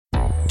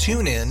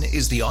TuneIn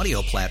is the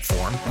audio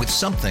platform with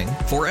something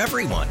for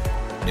everyone.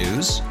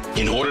 News.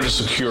 In order to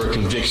secure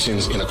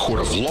convictions in a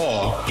court of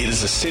law, it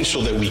is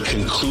essential that we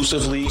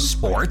conclusively.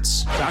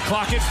 Sports. Shot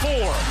clock at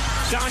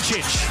 4.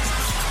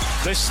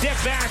 Doncic. The step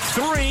back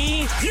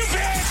 3. You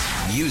bet.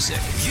 Music.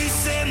 You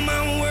set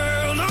my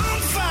world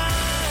on fire.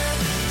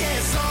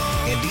 Yes,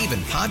 and even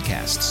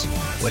podcasts.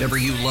 Whatever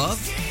you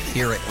love,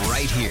 hear it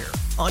right here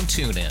on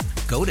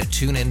TuneIn. Go to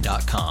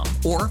TuneIn.com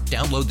or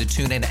download the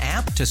TuneIn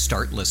app to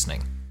start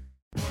listening.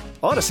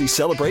 Odyssey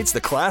celebrates the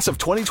class of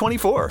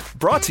 2024,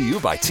 brought to you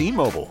by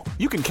T-Mobile.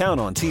 You can count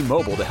on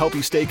T-Mobile to help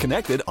you stay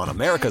connected on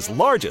America's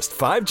largest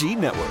 5G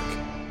network.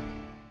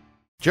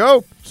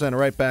 Joe, send it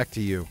right back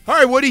to you. All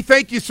right, Woody,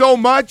 thank you so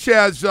much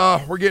as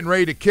we're getting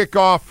ready to kick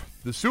off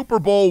the Super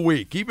Bowl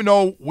week. Even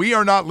though we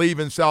are not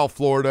leaving South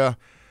Florida,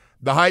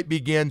 the hype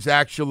begins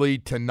actually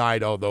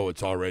tonight, although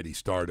it's already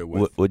started.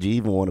 Would you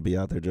even want to be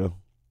out there, Joe?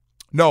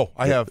 No,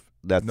 I have.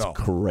 That's no.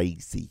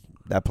 Crazy.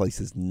 That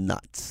place is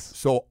nuts.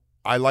 So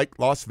I like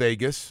Las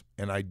Vegas,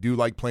 and I do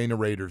like playing the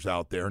Raiders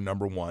out there,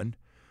 number one.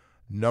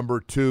 Number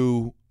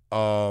two,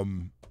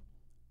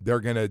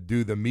 they're going to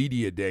do the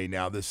media day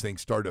now. This thing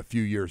started a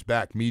few years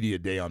back, media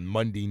day on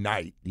Monday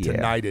night,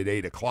 tonight at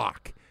 8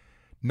 o'clock.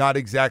 Not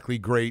exactly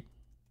great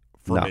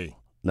for me.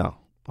 No,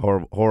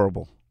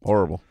 horrible.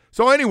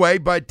 So anyway,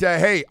 but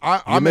hey,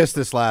 I missed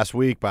this last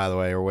week, by the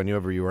way, or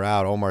whenever you were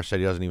out. Omar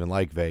said he doesn't even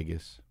like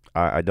Vegas.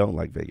 I don't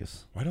like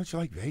Vegas. Why don't you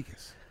like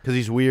Vegas? Because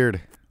he's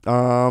weird.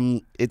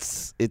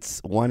 It's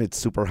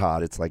super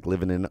hot. It's like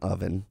living in an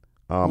oven.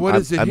 What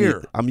is it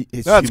here?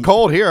 It's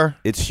cold here.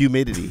 It's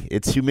humidity.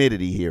 It's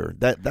humidity here.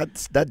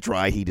 That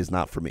dry heat is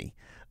not for me.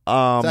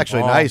 It's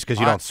actually nice because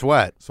you don't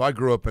sweat. So I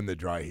grew up in the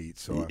dry heat.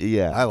 So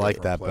I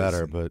like that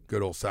better. But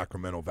good old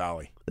Sacramento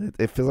Valley.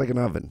 It feels like an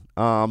oven.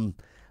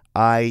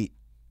 I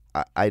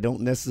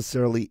don't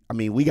necessarily. I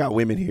mean, we got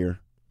women here.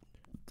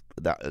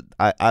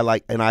 I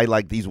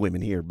like these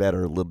women here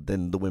better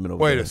than the women over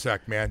there. Wait a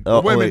sec, man.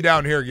 The women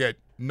down here get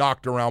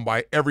knocked around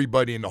by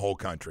everybody in the whole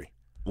country.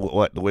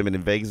 What, the women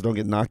in Vegas don't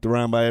get knocked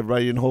around by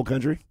everybody in the whole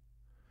country?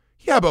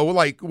 Yeah, but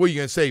like, what are you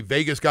going to say?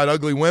 Vegas got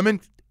ugly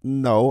women?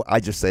 No, I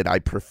just said I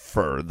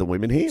prefer the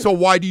women here. So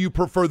why do you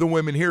prefer the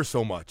women here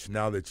so much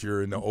now that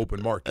you're in the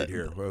open market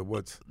here?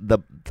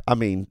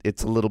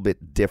 It's a little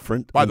bit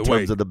different in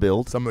terms of the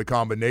build. Some of the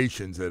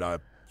combinations that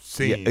I've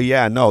seen.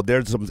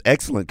 There's some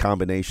excellent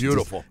combinations.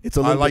 Beautiful.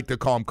 I like to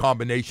call them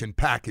combination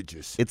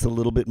packages. It's a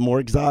little bit more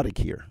exotic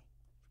here,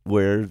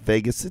 where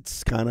Vegas,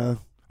 it's kind of.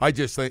 I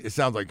just think it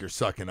sounds like you're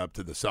sucking up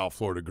to the South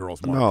Florida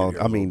girls market.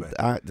 No, I mean,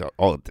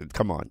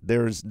 come on.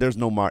 There's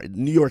no market.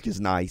 New York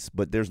is nice,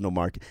 but there's no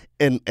market.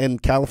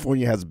 And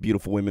California has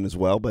beautiful women as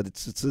well, but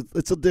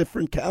it's a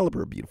different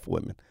caliber of beautiful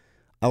women.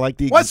 I like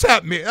the. What's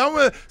that mean?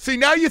 See,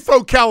 now you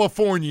throw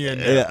California in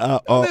there.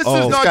 This is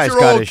not this guy's your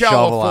got old his shovel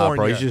out, bro.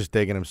 California. He's just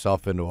digging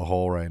himself into a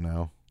hole right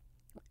now.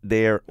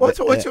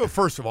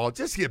 First of all,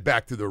 just get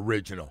back to the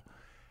original.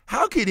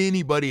 How could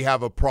anybody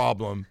have a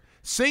problem?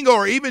 Single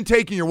or even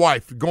taking your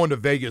wife going to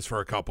Vegas for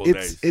a couple of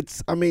days.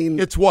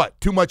 It's what?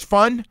 Too much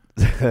fun?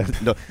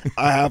 No,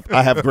 I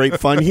have great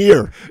fun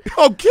here.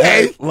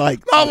 Okay.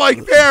 Not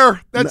like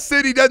there. That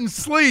city doesn't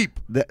sleep.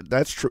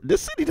 That's true.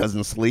 This city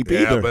doesn't sleep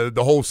either. Yeah, but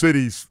the whole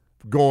city's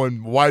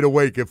going wide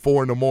awake at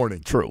 4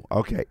 a.m. True.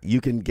 Okay. You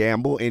can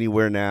gamble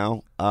anywhere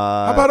now.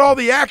 How about all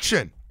the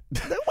action? You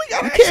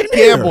can't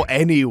gamble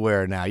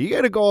anywhere now. You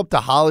got to go up to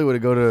Hollywood to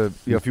go to,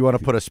 if you want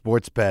to put a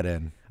sports bet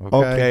in.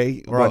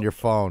 Okay. Or on your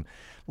phone.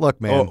 Look,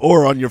 man.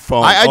 Or on your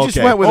phone. I just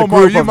went with a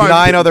group of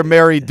 9 other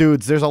married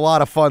dudes. There's a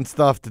lot of fun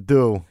stuff to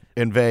do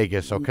in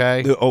Vegas,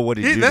 okay? What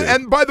did you do?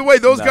 And by the way,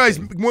 those guys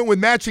went with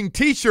matching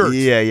T-shirts.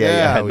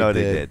 Yeah. I know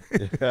they did.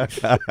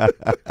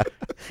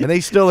 And they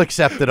still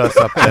accepted us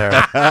up there.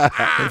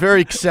 A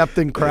very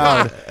accepting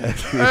crowd.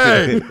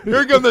 Hey,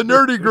 here come the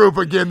nerdy group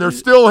again. They're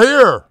still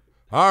here.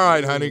 All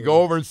right, honey,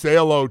 go over and say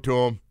hello to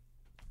them.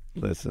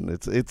 Listen,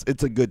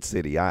 it's a good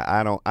city.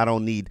 I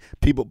don't need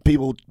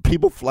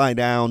people fly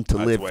down to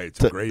live. That's why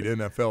it's a great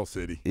NFL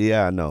city.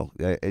 Yeah, I know.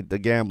 The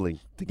gambling,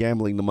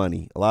 the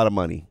money, a lot of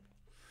money.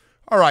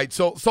 All right,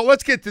 so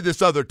let's get to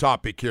this other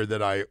topic here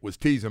that I was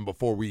teasing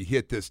before we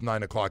hit this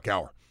 9 o'clock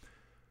hour.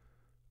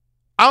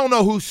 I don't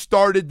know who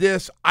started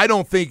this. I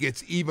don't think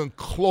it's even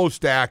close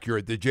to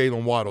accurate that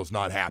Jalen Waddle's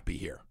not happy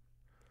here.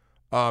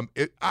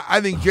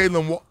 I think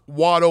Jalen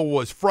Waddle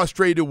was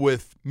frustrated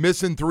with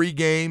missing 3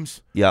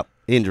 games. Yep,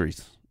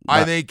 injuries.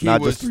 I think he was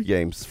was just 3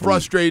 games.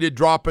 Frustrated,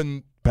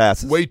 dropping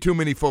passes, way too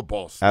many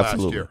footballs last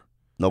year.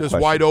 No just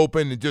question. Wide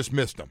open and just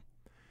missed them.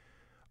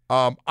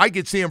 I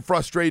could see him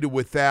frustrated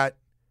with that.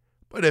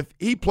 But if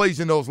he plays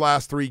in those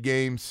last 3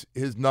 games,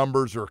 his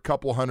numbers are a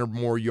couple hundred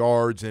more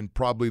yards and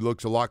probably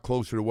looks a lot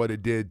closer to what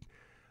it did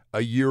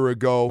a year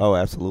ago. Oh,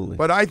 absolutely.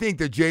 But I think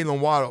that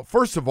Jalen Waddle,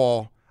 first of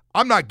all,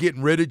 I'm not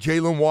getting rid of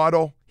Jalen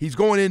Waddle. He's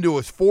going into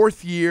his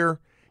 4th year.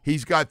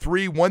 He's got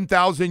 3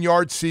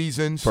 1,000-yard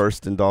seasons.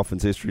 First in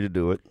Dolphins history to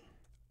do it.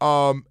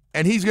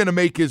 And he's going to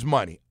make his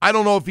money. I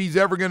don't know if he's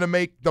ever going to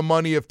make the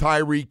money of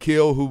Tyreek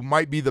Hill, who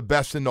might be the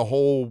best in the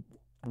whole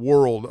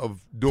world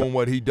of doing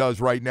what he does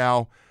right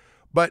now.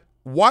 But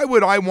why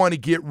would I want to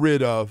get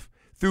rid of,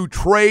 through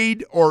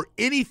trade or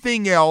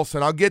anything else,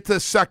 and I'll get to the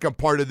second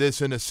part of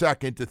this in a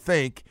second, to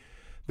think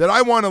that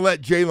I want to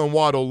let Jalen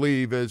Waddle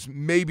leave as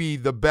maybe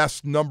the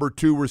best number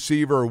 2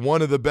 receiver or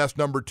one of the best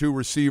number 2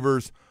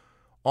 receivers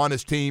on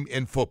his team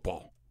in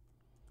football?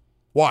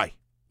 Why?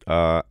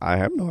 I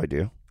have no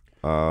idea.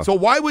 So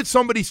why would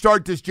somebody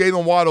start this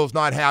Jalen Waddle's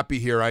not happy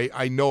here?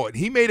 I know it.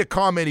 He made a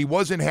comment he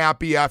wasn't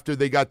happy after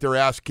they got their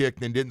ass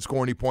kicked and didn't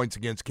score any points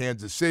against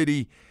Kansas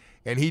City,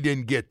 and he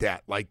didn't get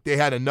that. Like, they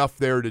had enough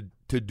there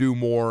to do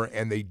more,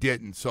 and they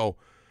didn't. So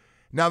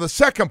now the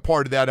second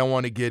part of that I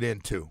want to get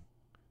into.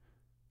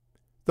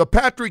 The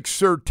Patrick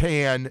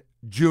Surtain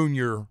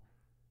Jr.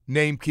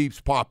 name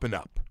keeps popping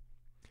up.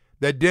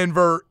 That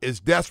Denver is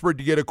desperate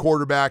to get a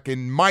quarterback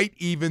and might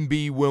even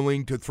be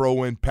willing to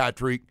throw in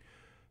Patrick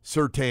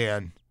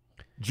Surtain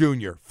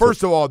Jr.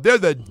 First of all, they're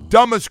the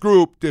dumbest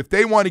group if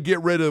they want to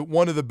get rid of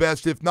one of the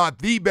best, if not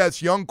the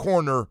best, young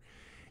corner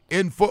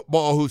in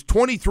football who's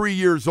 23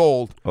 years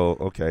old. Oh,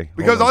 okay.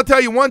 Because I'll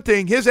tell you one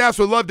thing, his ass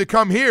would love to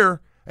come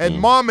here, and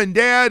mom and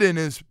dad and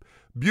his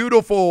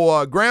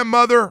beautiful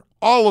grandmother,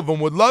 all of them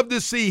would love to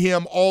see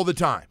him all the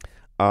time.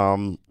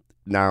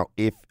 Now,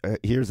 if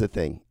here's the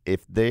thing.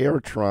 If they are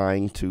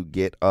trying to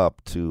get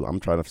up to, I'm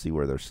trying to see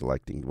where they're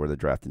selecting, where they're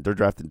drafting. They're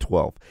drafting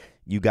 12.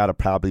 You got to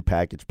probably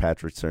package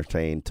Patrick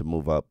Surtain to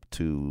move up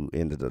to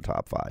into the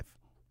top 5.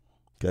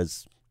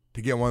 Because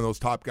to get one of those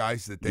top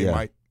guys that they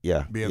might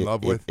be in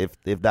love with.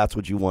 If that's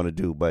what you want to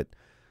do. But,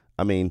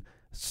 I mean,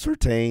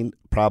 Surtain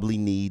probably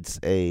needs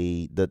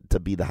to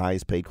be the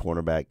highest paid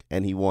cornerback,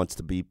 and he wants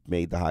to be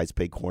made the highest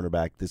paid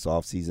cornerback this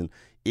offseason.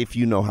 If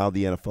you know how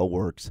the NFL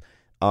works,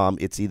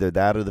 it's either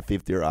that or the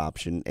fifth-year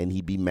option, and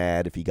he'd be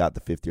mad if he got the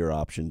fifth-year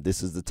option.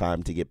 This is the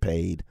time to get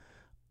paid.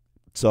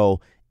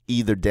 So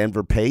either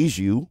Denver pays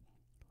you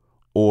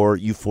or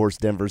you force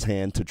Denver's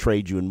hand to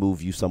trade you and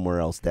move you somewhere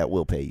else that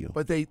will pay you.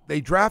 But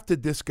they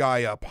drafted this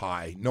guy up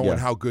high, knowing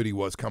how good he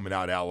was coming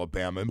out of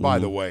Alabama. And by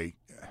the way,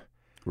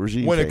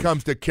 regime when change. it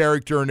comes to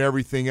character and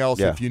everything else,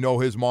 if you know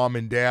his mom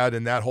and dad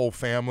and that whole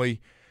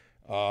family,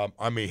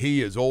 I mean,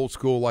 he is old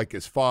school like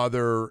his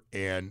father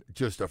and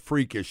just a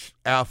freakish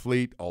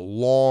athlete, a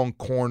long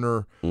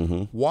corner.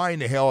 Why in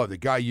the hell are the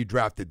guy you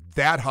drafted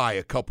that high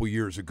a couple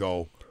years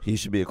ago? He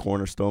should be a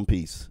cornerstone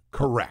piece.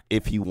 Correct.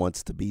 If he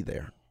wants to be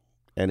there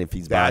and if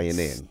he's buying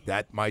in.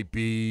 That might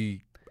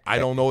be – I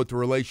don't know what the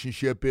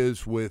relationship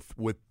is with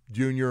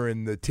Junior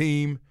and the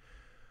team.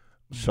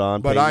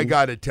 Sean But Payton. I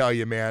got to tell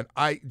you, man,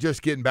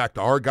 just getting back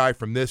to our guy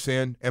from this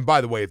end, and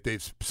by the way,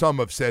 some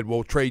have said,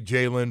 we'll trade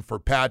Jalen for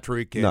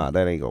Patrick. No,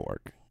 that ain't going to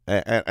work.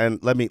 And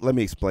let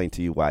me explain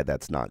to you why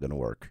that's not going to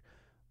work.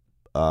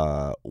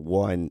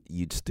 One,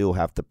 you'd still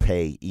have to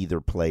pay either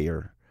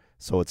player.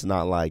 So it's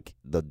not like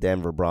the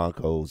Denver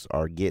Broncos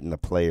are getting a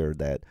player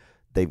that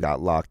they've got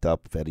locked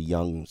up at a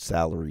young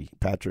salary.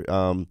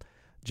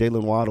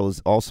 Jalen Waddle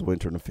is also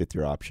entering a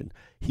fifth-year option.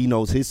 He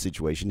knows his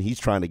situation. He's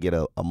trying to get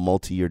a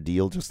multi-year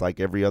deal just like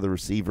every other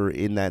receiver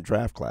in that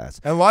draft class.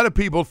 And a lot of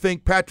people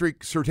think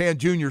Patrick Surtain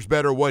Jr. is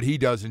better what he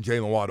does than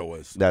Jalen Waddle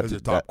is as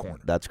a top corner.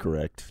 That's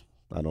correct.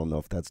 I don't know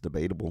if that's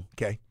debatable.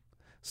 Okay.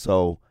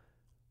 So,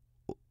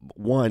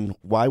 one,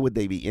 why would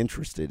they be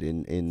interested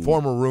in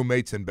former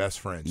roommates and best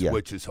friends,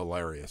 which is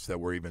hilarious that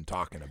we're even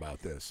talking about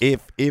this.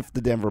 If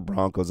the Denver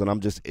Broncos, and I'm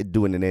just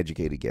doing an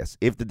educated guess,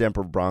 if the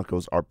Denver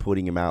Broncos are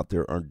putting him out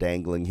there or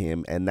dangling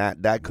him, and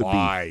that could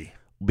be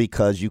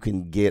because you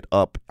can get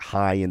up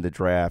high in the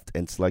draft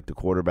and select a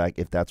quarterback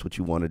if that's what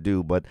you want to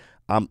do. But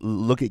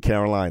look at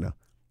Carolina.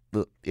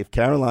 If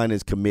Carolina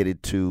is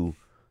committed to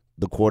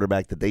the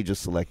quarterback that they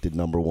just selected,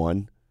 number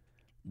 1,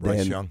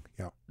 Bryce Young,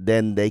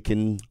 then they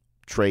can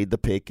trade the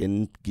pick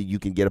and you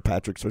can get a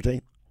Patrick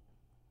Surtain.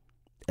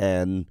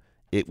 And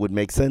it would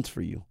make sense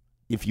for you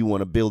if you want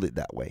to build it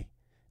that way.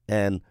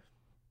 And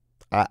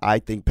I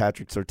think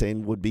Patrick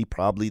Surtain would be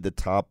probably the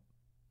top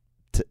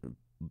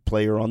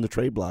player on the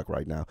trade block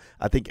right now.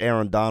 I think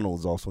Aaron Donald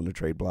is also on the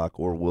trade block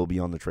or will be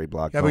on the trade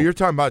block. Yeah, but you're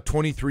talking about a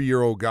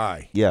 23-year-old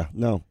guy. Yeah,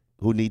 no,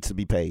 who needs to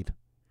be paid.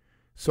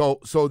 So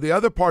the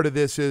other part of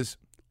this is,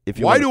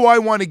 why do I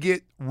want to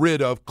get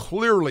rid of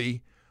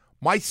clearly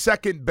my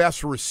second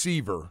best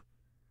receiver?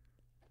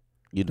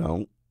 You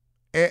don't.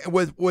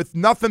 With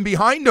nothing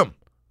behind him.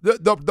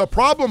 The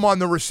problem on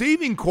the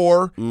receiving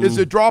core is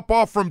the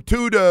drop-off from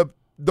 2 to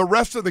the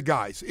rest of the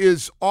guys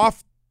is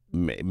off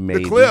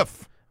the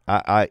cliff.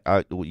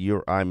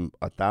 I'm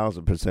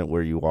 1,000%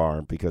 where you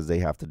are because they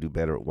have to do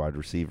better at wide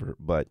receiver.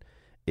 But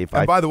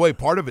by the way,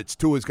 part of it's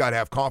too has got to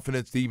have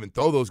confidence to even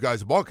throw those guys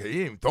the ball because he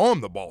didn't even throw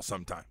them the ball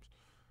sometimes.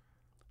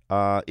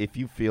 If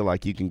you feel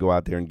like you can go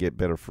out there and get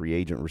better free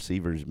agent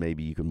receivers,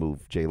 maybe you can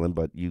move Jalen,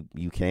 but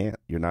you can't.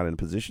 You're not in a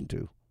position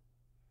to.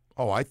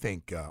 Oh, I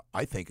think a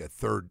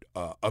third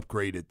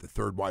upgrade at the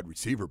third wide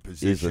receiver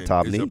position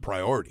is a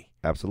priority.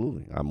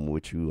 Absolutely, I'm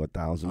with you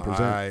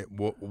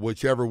 1,000%.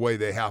 Whichever way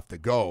they have to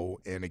go,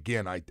 and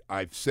again,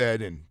 I've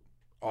said, and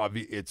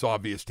it's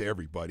obvious to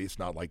everybody. It's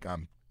not like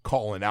I'm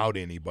calling out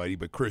anybody,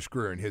 but Chris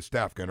Greer and his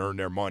staff can earn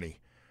their money.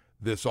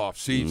 this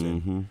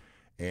offseason.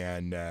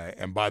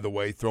 And by the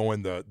way, throw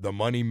in the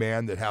money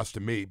man that has to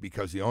meet,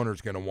 because the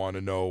owner's going to want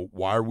to know,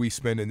 why are we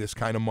spending this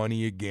kind of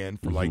money again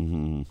for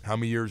how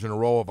many years in a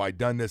row have I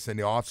done this in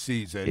the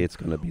offseason? It's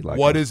going to be like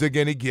what is it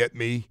going to get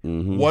me?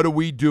 What are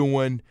we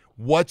doing?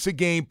 What's the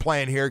game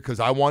plan here? Because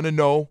I want to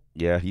know.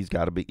 Yeah, he's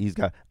going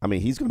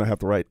to have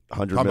to write $100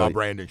 million. How about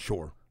Brandon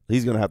Shore?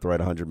 He's going to have to write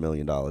 $100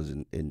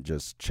 million in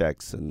just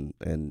checks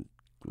and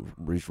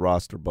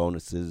roster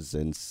bonuses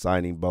and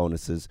signing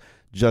bonuses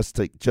just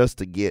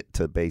to get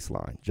to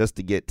baseline, just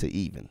to get to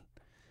even.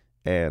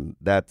 And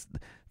that's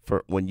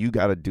for when you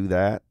got to do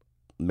that,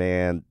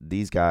 man.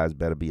 These guys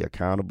better be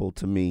accountable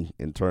to me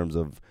in terms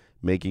of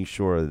making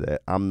sure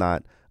that I'm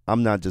not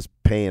just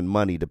paying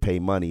money to pay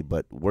money,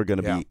 but we're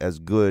going to be as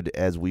good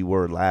as we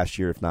were last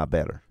year, if not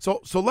better.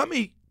 So let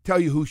me tell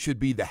you who should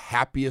be the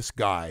happiest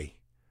guy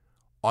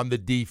on the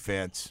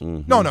defense.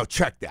 No,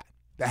 check that.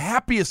 The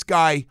happiest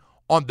guy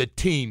on the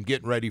team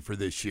getting ready for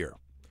this year.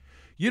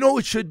 You know who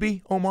it should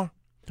be, Omar?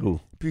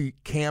 Who? Be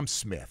Cam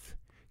Smith.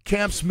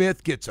 Cam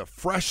Smith gets a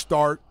fresh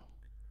start.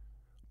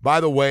 By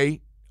the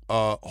way,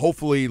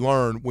 hopefully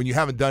learn, when you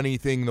haven't done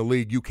anything in the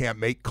league, you can't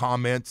make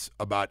comments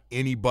about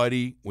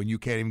anybody when you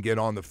can't even get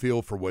on the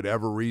field for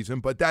whatever reason.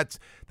 But that's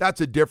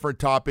a different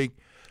topic.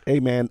 Hey,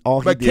 man,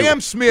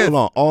 Cam Smith. Hold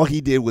on. All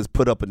he did was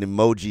put up an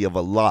emoji of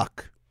a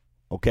lock,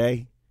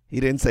 okay? He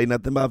didn't say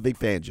nothing about Vic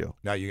Fangio.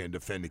 Now you're going to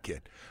defend the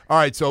kid. All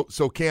right, so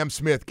Cam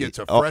Smith gets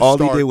a fresh all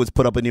start. All he did was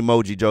put up an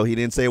emoji, Joe. He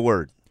didn't say a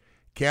word.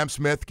 Cam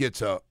Smith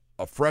gets a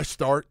fresh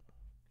start.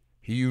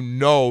 You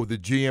know the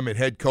GM and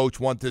head coach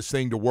want this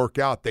thing to work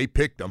out. They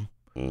picked him.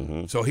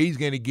 So he's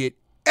going to get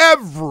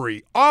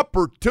every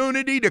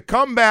opportunity to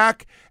come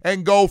back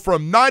and go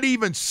from not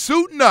even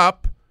suiting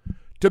up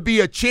to be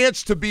a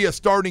chance to be a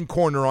starting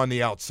corner on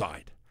the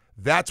outside.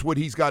 That's what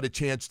he's got a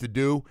chance to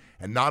do,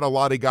 and not a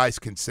lot of guys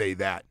can say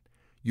that.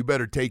 You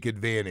better take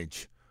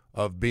advantage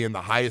of being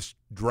the highest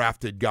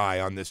drafted guy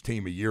on this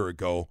team a year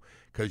ago,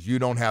 because you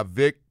don't have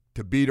Vic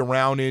to beat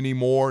around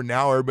anymore.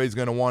 Now everybody's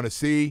going to want to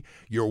see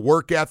your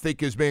work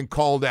ethic has been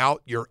called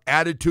out, your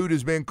attitude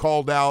has been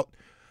called out,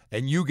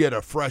 and you get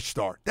a fresh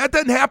start. That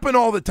doesn't happen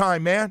all the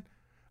time, man,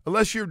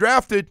 unless you're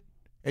drafted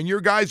and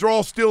your guys are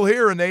all still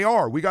here, and they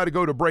are. We got to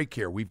go to break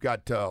here. We've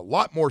got a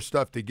lot more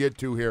stuff to get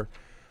to here,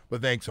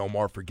 but thanks,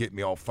 Omar, for getting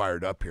me all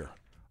fired up here.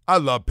 I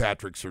love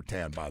Patrick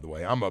Surtain, by the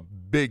way. I'm a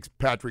big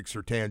Patrick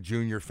Surtain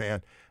Jr.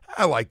 fan.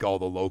 I like all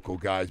the local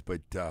guys,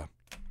 but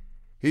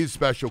he's a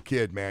special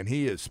kid, man.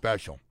 He is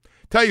special.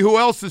 Tell you who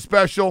else is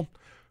special.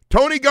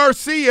 Tony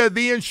Garcia,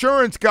 the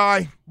insurance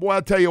guy. Boy,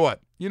 I'll tell you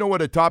what. You know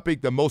what a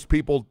topic that most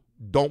people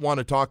don't want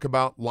to talk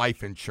about?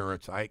 Life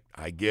insurance. I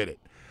get it.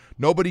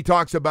 Nobody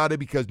talks about it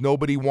because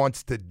nobody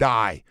wants to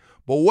die.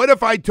 But what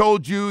if I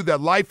told you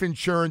that life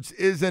insurance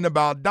isn't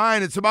about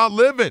dying, it's about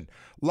living?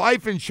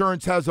 Life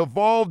insurance has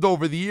evolved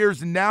over the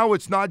years, and now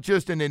it's not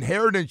just an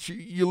inheritance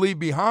you leave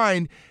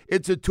behind.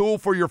 It's a tool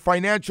for your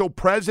financial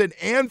present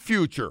and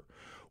future.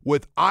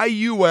 With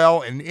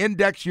IUL and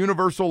Index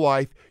Universal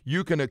Life,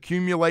 you can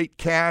accumulate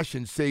cash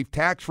and save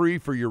tax-free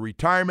for your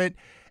retirement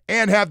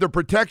and have the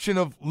protection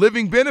of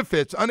living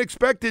benefits,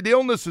 unexpected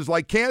illnesses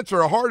like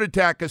cancer, a heart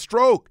attack, a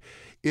stroke.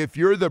 If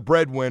you're the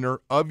breadwinner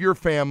of your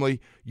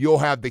family, you'll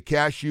have the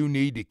cash you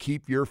need to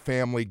keep your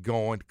family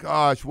going.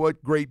 Gosh,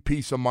 what great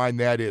peace of mind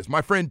that is.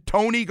 My friend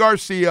Tony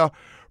Garcia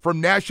from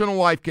National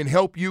Life can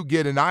help you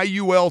get an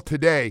IUL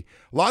today.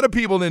 A lot of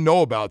people didn't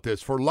know about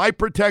this. For life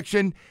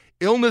protection,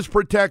 illness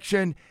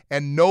protection,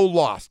 and no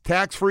loss.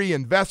 Tax-free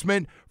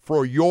investment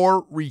for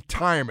your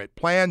retirement.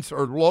 Plans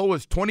are low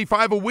as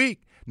 $25 a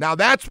week. Now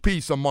that's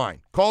peace of mind.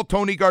 Call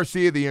Tony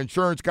Garcia, the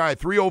insurance guy, at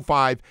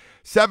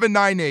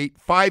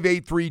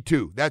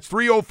 305-798-5832. That's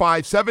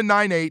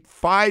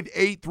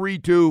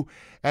 305-798-5832.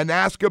 And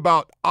ask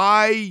about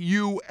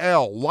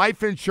IUL,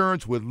 life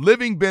insurance with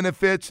living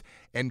benefits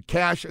and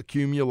cash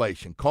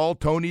accumulation. Call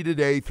Tony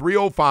today,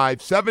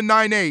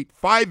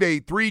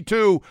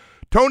 305-798-5832.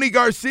 Tony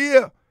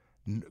Garcia,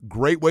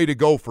 great way to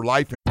go for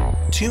life.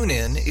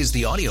 TuneIn is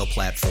the audio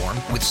platform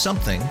with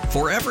something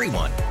for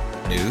everyone.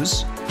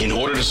 News. In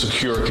order to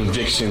secure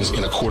convictions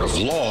in a court of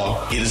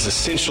law, it is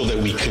essential that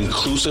we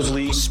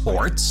conclusively.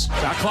 Sports.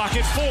 Shot clock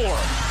at 4.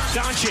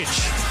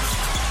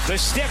 Doncic. The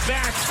step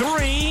back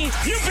 3.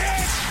 You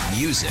bet.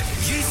 Music.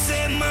 You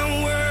set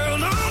my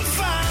world on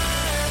fire.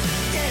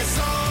 Yes,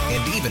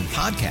 and even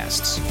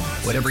podcasts.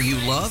 Whatever you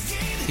love,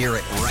 hear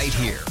it right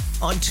here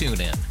on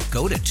TuneIn.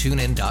 Go to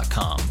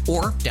TuneIn.com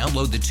or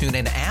download the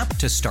TuneIn app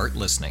to start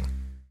listening.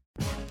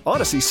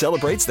 Odyssey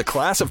celebrates the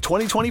class of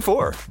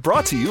 2024,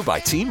 brought to you by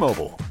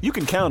T-Mobile. You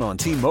can count on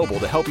T-Mobile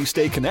to help you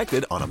stay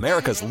connected on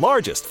America's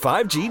largest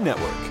 5G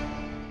network.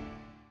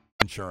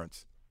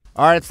 Insurance.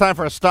 All right, it's time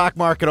for a stock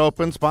market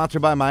open,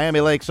 sponsored by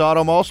Miami Lakes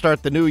Auto Mall.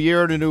 Start the new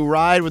year in a new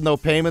ride with no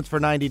payments for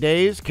 90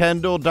 days.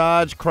 Kendall,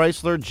 Dodge,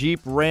 Chrysler,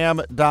 Jeep,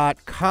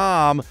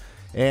 Ram.com.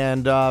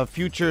 And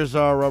futures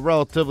are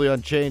relatively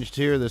unchanged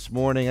here this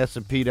morning.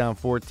 S&P down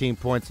 14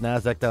 points,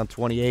 NASDAQ down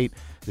 28.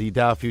 The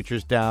Dow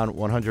futures down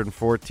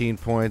 114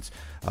 points.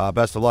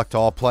 Best of luck to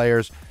all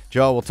players.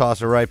 Joe, we'll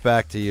toss it right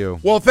back to you.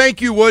 Well,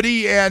 thank you,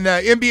 Woody. And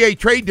NBA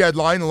trade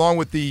deadline, along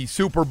with the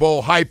Super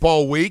Bowl hype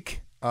all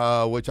week,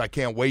 which I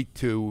can't wait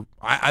to.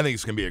 I think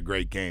it's going to be a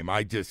great game.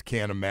 I just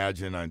can't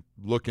imagine. I'm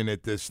looking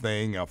at this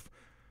thing. I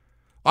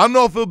don't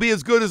know if it'll be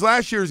as good as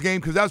last year's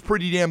game because that's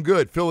pretty damn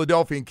good.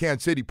 Philadelphia and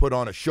Kansas City put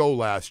on a show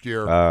last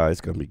year.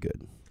 It's going to be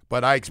good.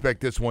 But I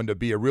expect this one to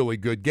be a really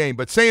good game.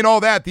 But saying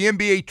all that, the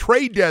NBA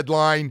trade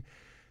deadline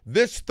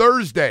this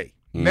Thursday.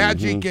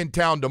 Magic in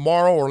town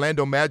tomorrow.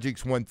 Orlando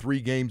Magic's won 3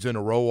 games in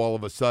a row all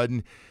of a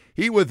sudden.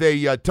 He with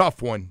a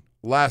tough one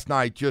last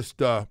night. Just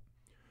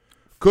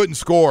couldn't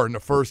score in the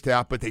first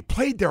half. But they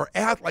played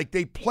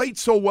they played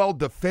so well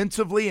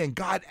defensively and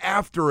got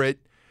after it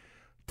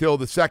till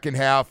the second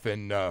half.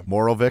 And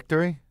moral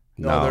victory?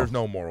 No, there's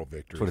no moral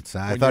victory. That's what it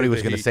sounded. I thought he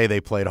was going to say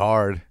they played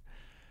hard.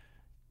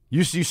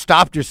 You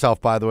stopped yourself,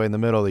 by the way, in the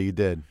middle that you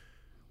did.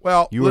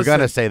 Well, you were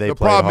going to say they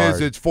played hard. The problem is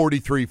it's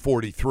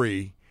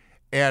 43-43.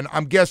 And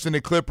I'm guessing the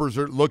Clippers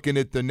are looking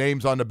at the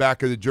names on the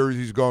back of the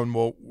jerseys going,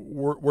 well,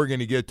 we're going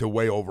to get to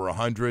way over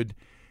 100.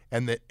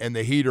 And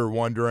the Heat are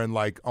wondering,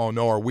 like, oh,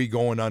 no, are we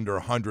going under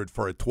 100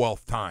 for a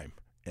 12th time?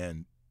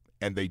 And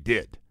they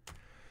did.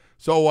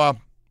 So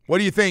what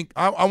do you think?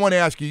 I want to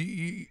ask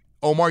you,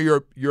 Omar,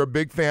 you're a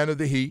big fan of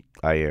the Heat.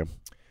 I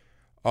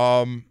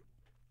am.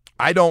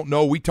 I don't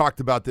know. We talked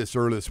about this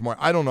earlier this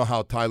morning. I don't know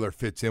how Tyler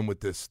fits in with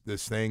this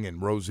thing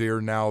and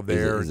Rozier now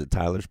there. Is it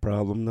Tyler's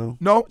problem, though?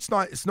 No, it's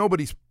not. It's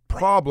nobody's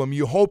problem.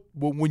 You hope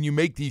when you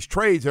make these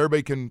trades,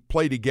 everybody can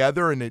play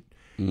together and it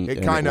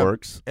kind of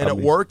works. And it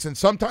works. And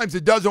sometimes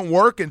it doesn't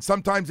work, and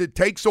sometimes it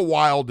takes a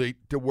while to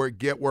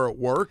get where it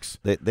works.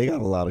 They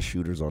got a lot of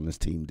shooters on this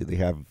team. Do they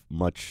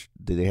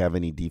have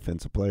any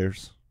defensive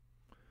players?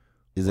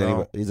 Is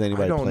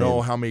anybody? I don't playing?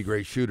 know how many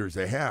great shooters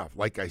they have.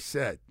 Like I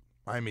said,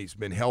 Miami's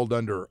been held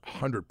under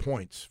 100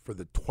 points for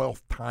the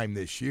 12th time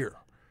this year.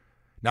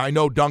 Now, I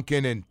know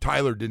Duncan and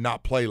Tyler did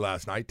not play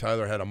last night.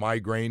 Tyler had a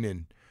migraine,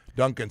 and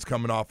Duncan's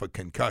coming off a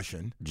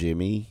concussion.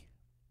 Jimmy.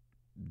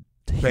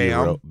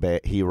 Bam.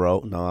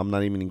 Hero. No, I'm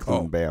not even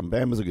including Bam.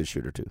 Bam is a good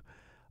shooter, too.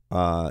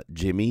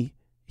 Jimmy,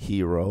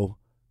 Hero.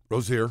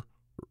 Rozier.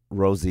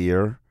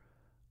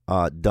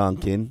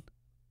 Duncan.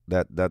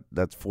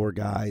 That's 4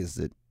 guys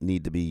that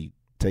need to be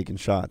taking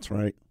shots,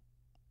 right?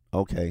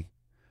 Okay.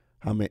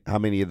 How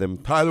many of them?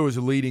 Tyler was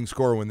a leading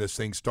scorer when this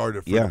thing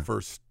started for the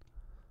first.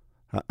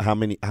 How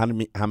many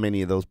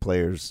of those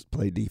players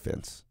play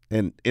defense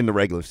in the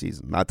regular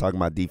season? Not talking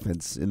about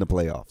defense in the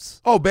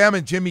playoffs. Oh, Bam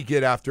and Jimmy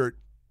get after it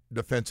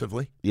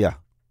defensively. Yeah.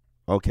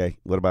 Okay.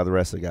 What about the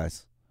rest of the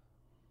guys?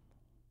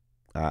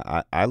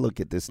 I look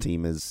at this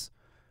team as,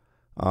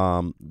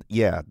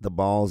 the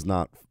ball's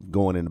not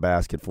going in the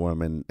basket for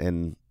them,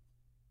 and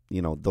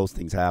those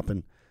things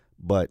happen,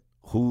 but.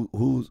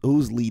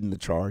 Who's leading the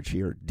charge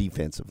here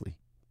defensively,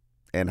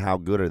 and how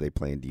good are they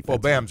playing defensively? Well,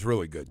 Bam's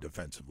really good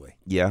defensively.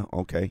 Yeah,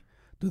 okay.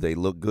 Do they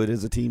look good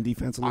as a team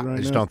defensively right now? I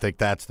just don't think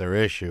that's their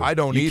issue. I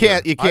don't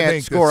either. You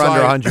can't score under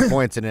 100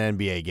 points in an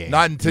NBA game.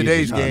 Not in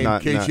today's game, in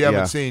case you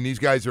haven't seen. These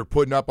guys are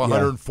putting up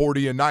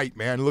 140 a night,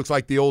 man. It looks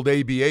like the old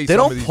ABA. They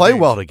don't play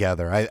well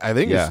together. I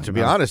think, to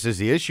be honest, is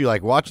the issue.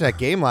 Like, watching that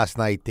game last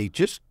night, they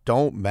just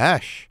don't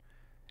mesh.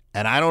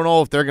 And I don't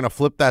know if they're going to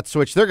flip that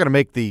switch. They're going to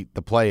make the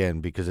play-in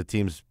because the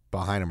team's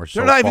behind them are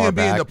so far back. They're not even going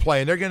to be in the play,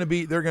 and they're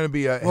going to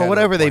be ahead. Well,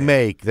 whatever they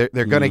make, they're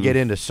going to get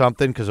into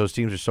something because those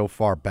teams are so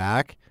far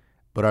back.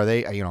 But are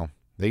they,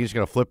 they just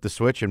going to flip the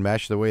switch and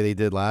mesh the way they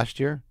did last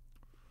year?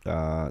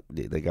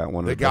 They got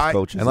one of the best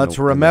coaches. And let's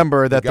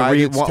remember that I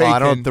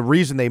don't know the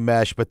reason they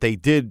mesh, but they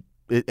did.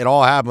 It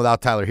all happened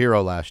without Tyler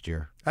Hero last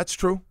year. That's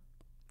true.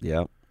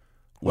 Yeah,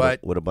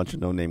 with a bunch of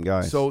no-name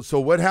guys. So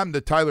what happened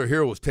to Tyler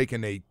Hero was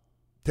taking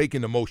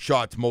the most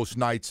shots most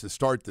nights to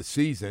start the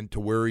season to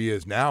where he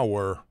is now,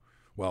 where.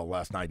 Well,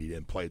 last night he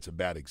didn't play. It's a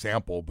bad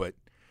example, but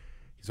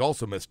he's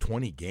also missed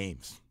 20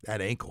 games. That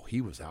ankle,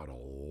 he was out a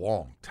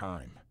long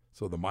time.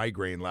 So the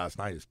migraine last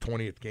night is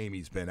 20th game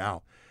he's been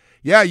out.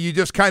 Yeah, you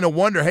just kind of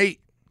wonder, hey,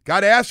 got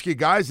to ask you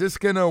guys, this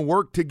going to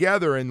work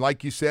together? And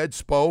like you said,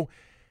 Spo,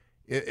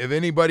 if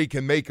anybody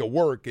can make it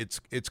work, it's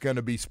going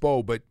to be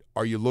Spo. But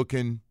are you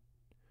looking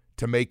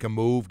to make a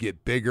move,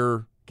 get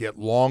bigger, get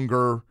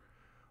longer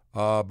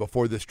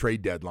before this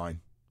trade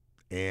deadline?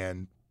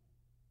 And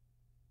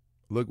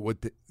look,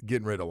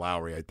 getting rid of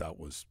Lowry, I thought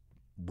was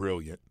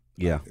brilliant.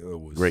 Yeah, it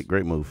was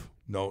great move.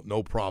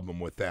 No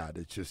problem with that.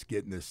 It's just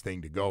getting this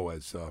thing to go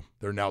as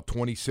they're now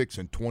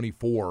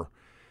 26-24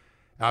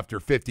 after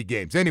 50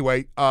 games.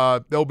 Anyway,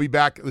 they'll be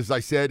back, as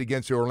I said,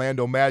 against the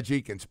Orlando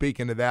Magic. And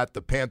speaking of that,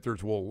 the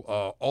Panthers will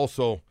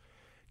also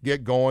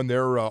get going.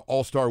 Their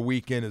All-Star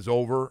weekend is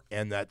over,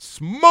 and that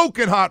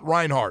smoking hot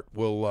Reinhardt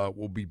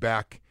will be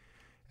back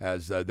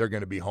as they're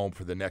going to be home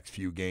for the next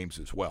few games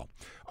as well.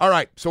 All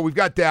right, so we've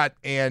got that,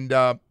 and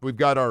we've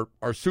got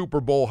our Super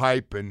Bowl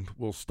hype, and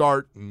we'll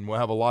start, and we'll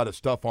have a lot of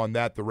stuff on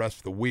that the rest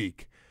of the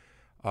week.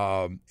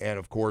 And,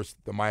 of course,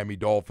 the Miami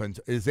Dolphins.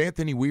 Is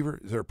Anthony Weaver,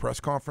 is there a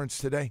press conference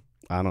today?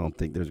 I don't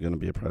think there's going to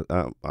be a press.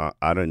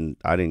 I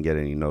didn't get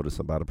any notice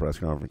about a press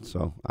conference,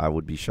 so I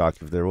would be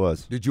shocked if there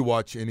was. Did you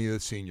watch any of the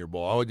Senior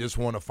Bowl? I would just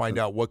want to find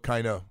out what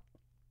kind of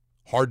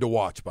hard to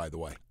watch. By the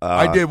way,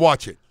 I did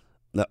watch it.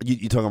 No,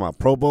 you talking about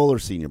Pro Bowl or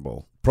Senior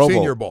Bowl?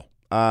 Senior Bowl.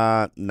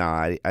 No,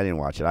 I didn't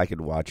watch it. I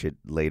could watch it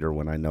later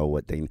when I know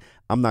what they.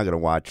 I'm not going to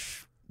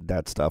watch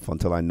that stuff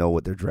until I know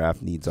what their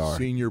draft needs are.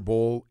 Senior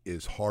Bowl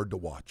is hard to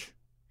watch.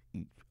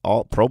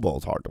 All Pro Bowl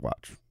is hard to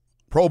watch.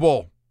 Pro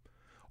Bowl,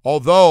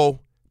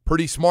 although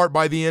pretty smart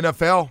by the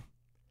NFL,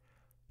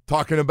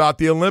 talking about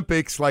the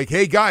Olympics. Like,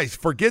 hey guys,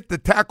 forget the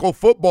tackle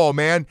football,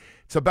 man.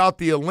 It's about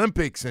the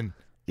Olympics. And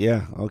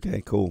yeah,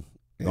 okay, cool.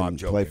 And no, I'm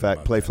joking.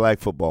 Play flag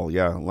football.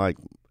 Yeah, like,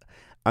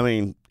 I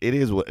mean, it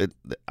is what. They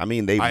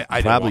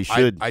probably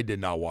should. I did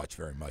not watch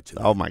very much of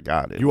that. Oh my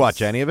God! You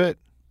watch any of it?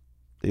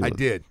 I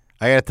did.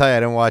 I got to tell you, I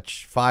didn't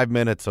watch 5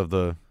 minutes of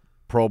the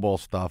Pro Bowl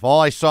stuff.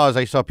 All I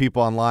saw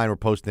people online were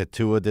posting that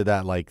Tua did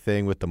that like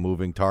thing with the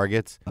moving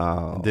targets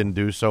and didn't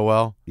do so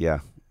well. Yeah.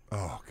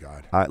 Oh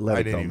God. I didn't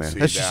go, even man. see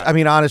That's that. just, I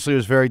mean, honestly, it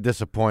was very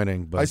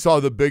disappointing. But I saw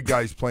the big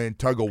guys playing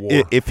tug of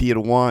war. If he had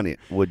won it,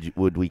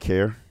 would we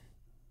care?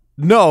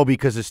 no,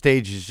 because the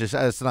stage is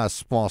just—it's not a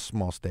small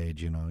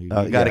stage. You know, you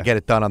got to get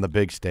it done on the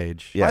big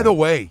stage. Yeah. By the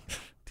way,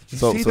 did you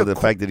So see the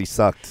fact that he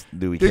sucked,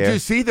 do we care? Did you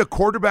see the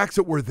quarterbacks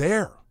that were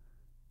there?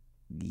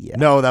 Yeah.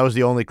 No, that was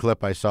the only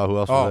clip I saw. Who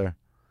else was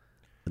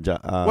there?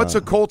 What's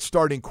a Colts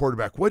starting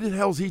quarterback? What the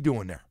hell's he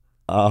doing there?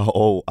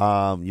 You're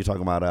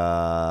talking about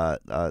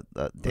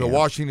The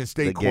Washington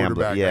State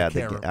quarterback. Yeah, I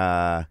can't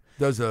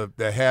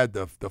remember. Had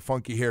the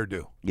funky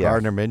hairdo. yeah.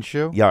 Gardner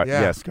Minshew. Yeah,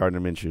 Yeah. yes,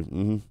 Gardner Minshew.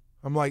 Mm-hmm.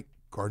 I'm like,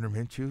 Gardner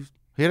Minshew?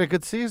 He had a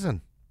good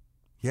season.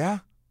 Yeah.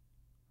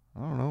 I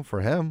don't know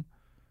for him.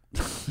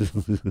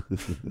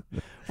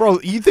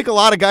 Bro, you think a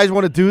lot of guys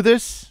want to do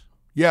this?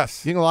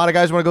 Yes. You think a lot of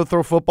guys want to go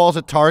throw footballs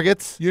at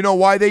targets? You know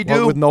why they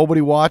do? With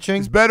nobody watching?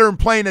 It's better than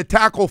playing a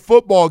tackle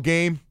football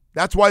game.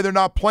 That's why they're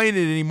not playing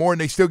it anymore,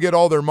 and they still get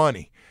all their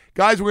money.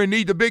 Guys, we're going to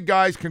need the big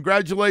guys.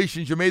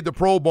 Congratulations, you made the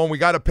Pro Bowl, and we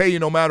got to pay you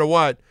no matter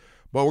what.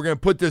 But we're going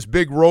to put this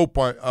big rope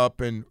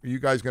up, and you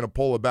guys are going to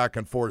pull it back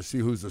and forth to see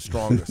who's the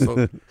strongest. So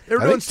they're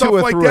I doing think stuff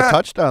Tua like threw that. a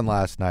touchdown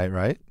last night,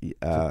 right?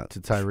 To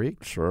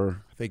Tyreek?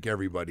 Sure. I think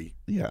everybody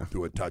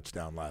threw a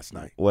touchdown last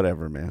night.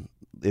 Whatever, man.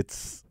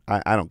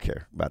 I don't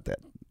care about that.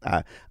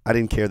 I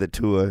didn't care that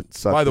Tua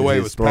sucked. By the way,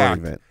 his it was throwing packed.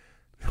 event.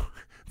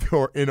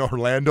 In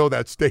Orlando,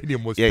 that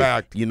stadium was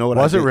packed. You know what?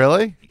 Was it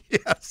really?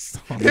 Yes,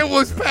 it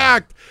was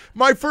packed.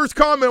 My first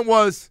comment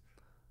was,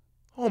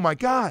 oh, my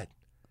God.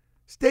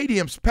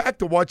 Stadium's packed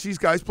to watch these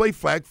guys play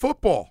flag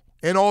football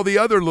and all the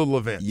other little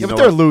events. Yeah, but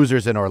they're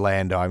losers in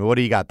Orlando. I mean, what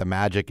do you got? The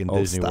Magic and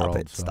Disney stop World.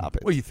 it. Stop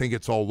it. Well, you think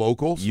it's all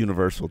locals?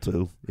 Universal,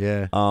 too.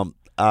 Yeah.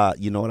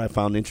 You know what I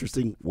found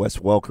interesting? Wes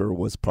Welker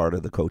was part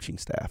of the coaching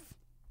staff.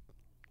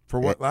 For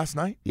what, last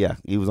night? Yeah,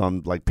 he was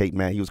on, like, Peyton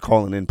Manning. He was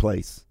calling in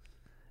plays.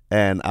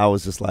 And I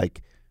was just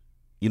like,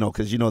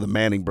 because the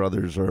Manning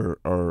brothers are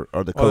the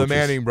coaches. Oh, the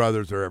Manning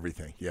brothers are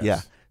everything, yes.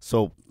 Yeah.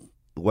 So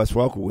Wes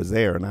Welker was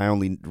there, and I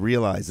only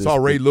realized this. Saw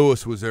Ray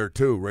Lewis was there,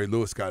 too. Ray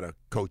Lewis got a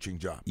coaching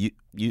job.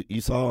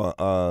 You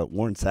saw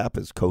Warren Sapp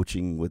is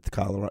coaching with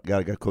Colorado.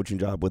 Got a coaching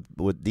job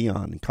with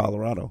Dion in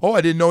Colorado. Oh,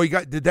 I didn't know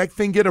did that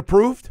thing get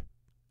approved?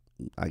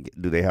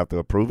 Do they have to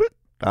approve it?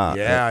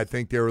 Yeah, I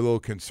think they were a little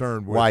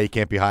concerned. Why he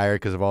can't be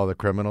hired because of all the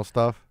criminal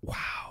stuff?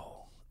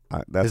 Wow.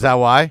 Is that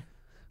why?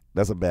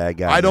 That's a bad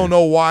guy. I don't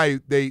know why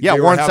they. Yeah, they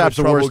were Warren having Sapp's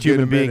the trouble worst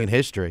human getting him being in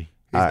history.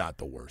 He's not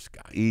the worst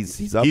guy.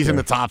 He's up He's there. in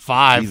the top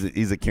 5.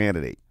 He's a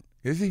candidate.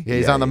 Is he? Yeah,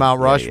 he's on the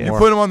Mount Rushmore. You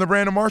put him on the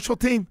Brandon Marshall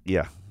team?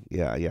 Yeah.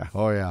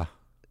 Oh, yeah.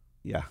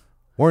 Yeah.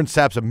 Warren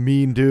Sapp's a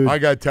mean dude. I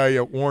got to tell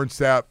you, Warren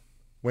Sapp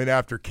went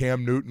after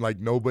Cam Newton like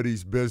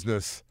nobody's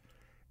business.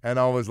 And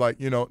I was like,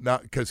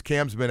 not because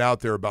Cam's been out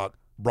there about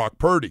Brock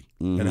Purdy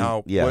and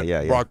how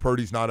Brock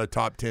Purdy's not a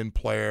top 10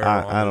 player.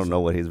 I don't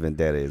know what his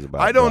vendetta is about.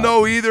 I don't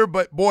know either,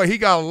 but, boy, he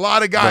got a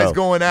lot of guys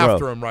going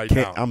after him right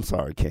now. I'm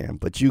sorry, Cam,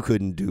 but you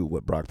couldn't do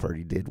what Brock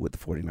Purdy did with the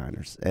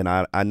 49ers. And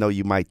I know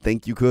you might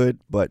think you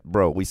could, but,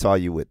 bro, we saw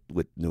you with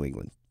New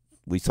England.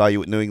 We saw you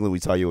with New England. We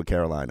saw you with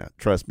Carolina.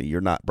 Trust me, you're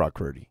not Brock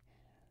Purdy.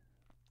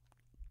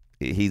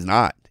 He's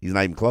not. He's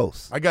not even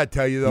close. I got to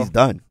tell you, though. He's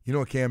done. You know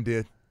what Cam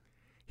did?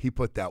 He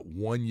put that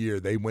 1 year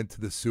they went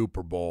to the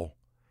Super Bowl.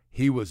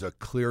 He was a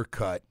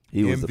clear-cut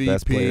He was MVP. the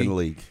best player in the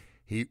league.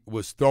 He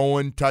was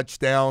throwing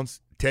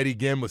touchdowns. Teddy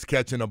Ginn was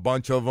catching a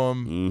bunch of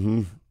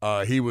them.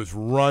 Mm-hmm. He was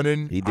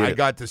running. He did. I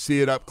got to see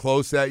it up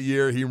close that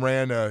year. He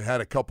had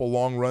a couple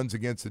long runs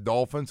against the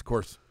Dolphins. Of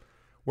course,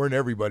 we're in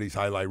everybody's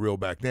highlight reel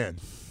back then,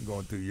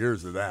 going through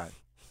years of that.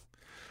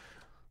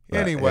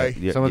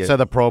 Anyway. Someone said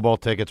the Pro Bowl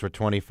tickets were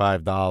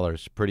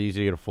 $25. Pretty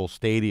easy to get a full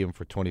stadium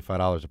for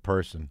 $25 a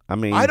person. I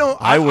mean,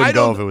 I wouldn't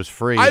go if it was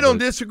free. I don't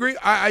disagree.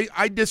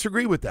 I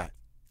disagree with that.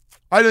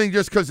 I think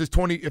just because it's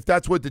 20, if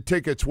that's what the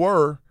tickets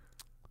were.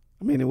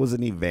 I mean, it was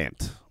an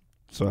event.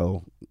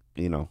 So,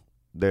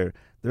 they're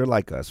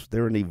like us.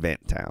 They're an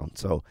event town.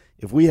 So,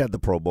 if we had the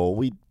Pro Bowl,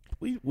 we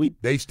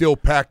they still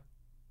packed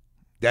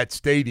that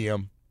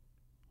stadium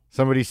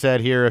Somebody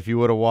said here, if you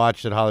would have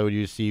watched at Hollywood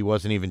UC, he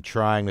wasn't even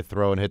trying to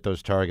throw and hit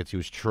those targets. He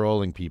was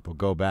trolling people.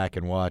 Go back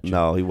and watch.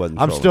 No, he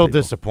wasn't. I'm still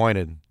people.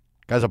 disappointed.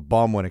 Guy's a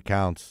bum when it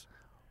counts.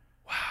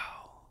 Wow.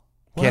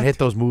 Can't hit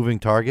those moving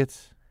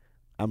targets.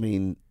 I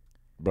mean,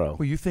 bro.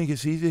 Well, you think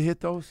it's easy to hit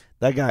those?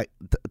 That guy,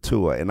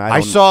 Tua, and I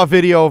saw a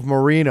video of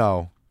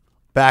Marino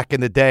back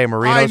in the day.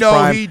 Marino's I know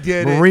prime. he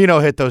did Marino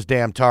hit those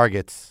damn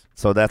targets.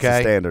 So that's the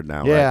Okay. standard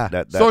now, Yeah.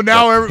 right? So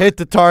now Hit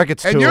the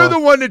targets, and Tua. you're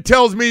the one that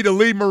tells me to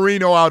leave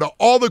Marino out of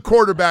all the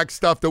quarterback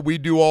stuff that we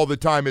do all the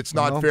time. It's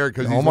not fair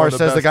because Omar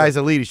says the guy's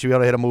elite. He should be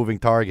able to hit a moving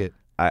target.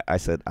 I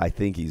said I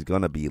think he's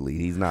gonna be elite.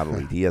 He's not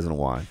elite. He hasn't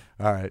won.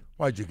 All right.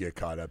 Why'd you get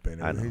caught up in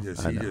it? I know, He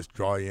I know. just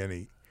draw you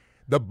in.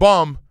 The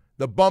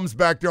bum's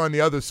back there on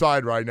the other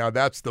side right now.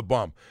 That's the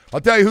bum.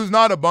 I'll tell you who's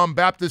not a bum.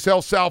 Baptist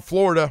Health, South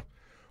Florida.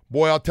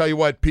 Boy, I'll tell you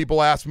what,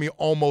 people ask me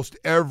almost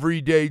every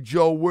day,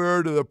 Joe,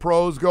 where do the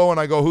pros go? And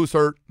I go, who's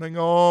hurt? And they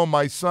go, oh,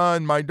 my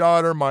son, my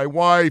daughter, my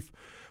wife,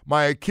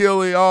 my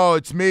Achilles. Oh,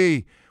 it's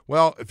me.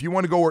 Well, if you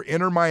want to go where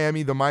Inter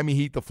Miami, the Miami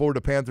Heat, the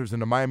Florida Panthers,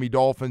 and the Miami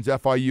Dolphins,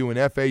 FIU and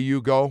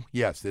FAU go,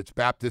 yes, it's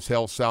Baptist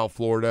Health, South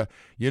Florida.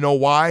 You know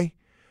why?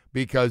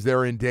 Because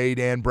they're in Dade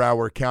and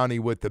Broward County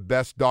with the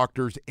best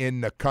doctors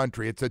in the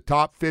country. It's a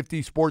top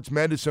 50 sports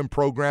medicine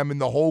program in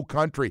the whole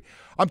country.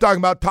 I'm talking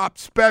about top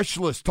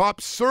specialists,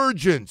 top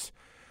surgeons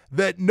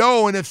that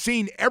know and have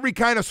seen every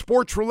kind of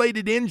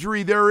sports-related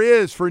injury there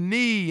is for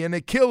knee and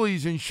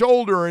Achilles and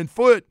shoulder and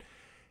foot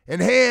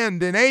and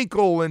hand and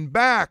ankle and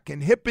back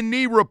and hip and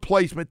knee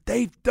replacement.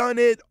 They've done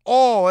it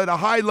all at a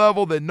high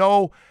level that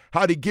know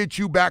how to get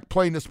you back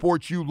playing the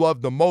sports you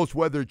love the most,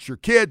 whether it's your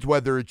kids,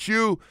 whether it's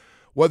you,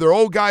 whether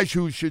old guys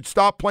who should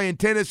stop playing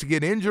tennis and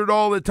get injured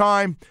all the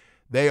time.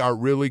 They are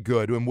really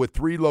good. And with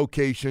 3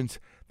 locations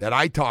that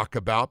I talk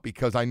about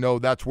because I know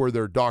that's where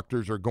their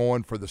doctors are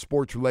going for the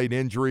sports-related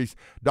injuries,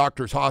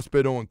 Doctors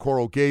Hospital in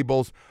Coral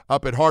Gables,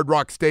 up at Hard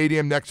Rock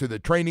Stadium next to the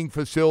training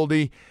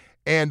facility,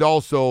 and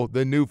also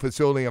the new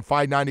facility in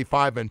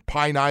 595 and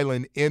Pine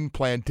Island in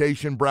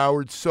Plantation,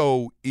 Broward.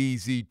 So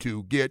easy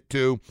to get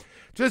to.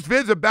 Just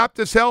visit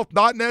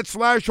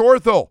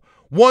baptisthealth.net/ortho.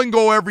 One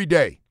go every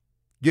day.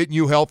 Getting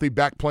you healthy,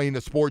 back playing the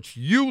sports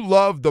you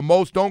love the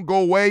most. Don't go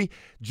away.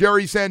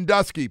 Jerry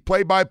Sandusky,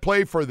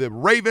 play-by-play for the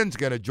Ravens,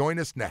 going to join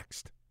us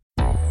next.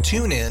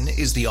 TuneIn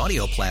is the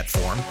audio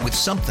platform with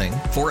something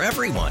for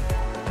everyone.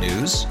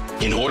 News.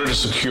 In order to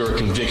secure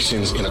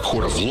convictions in a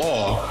court of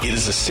law, it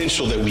is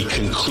essential that we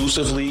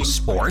conclusively.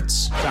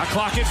 Sports. Shot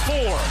clock at 4.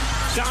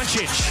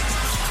 Doncic.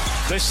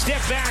 The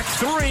step back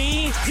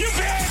 3. You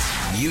bet.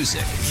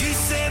 Music. You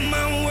set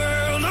my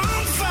world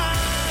on fire.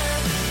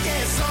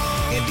 Yes,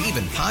 And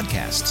even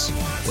podcasts.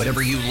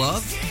 Whatever you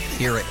love,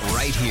 hear it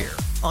right here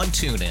on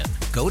TuneIn.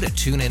 Go to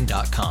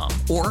TuneIn.com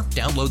or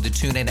download the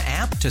TuneIn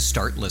app to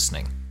start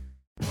listening.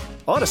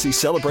 Odyssey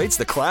celebrates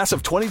the class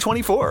of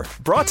 2024.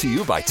 Brought to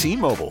you by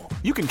T-Mobile.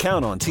 You can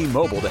count on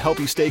T-Mobile to help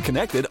you stay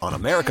connected on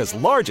America's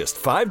largest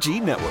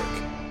 5G network.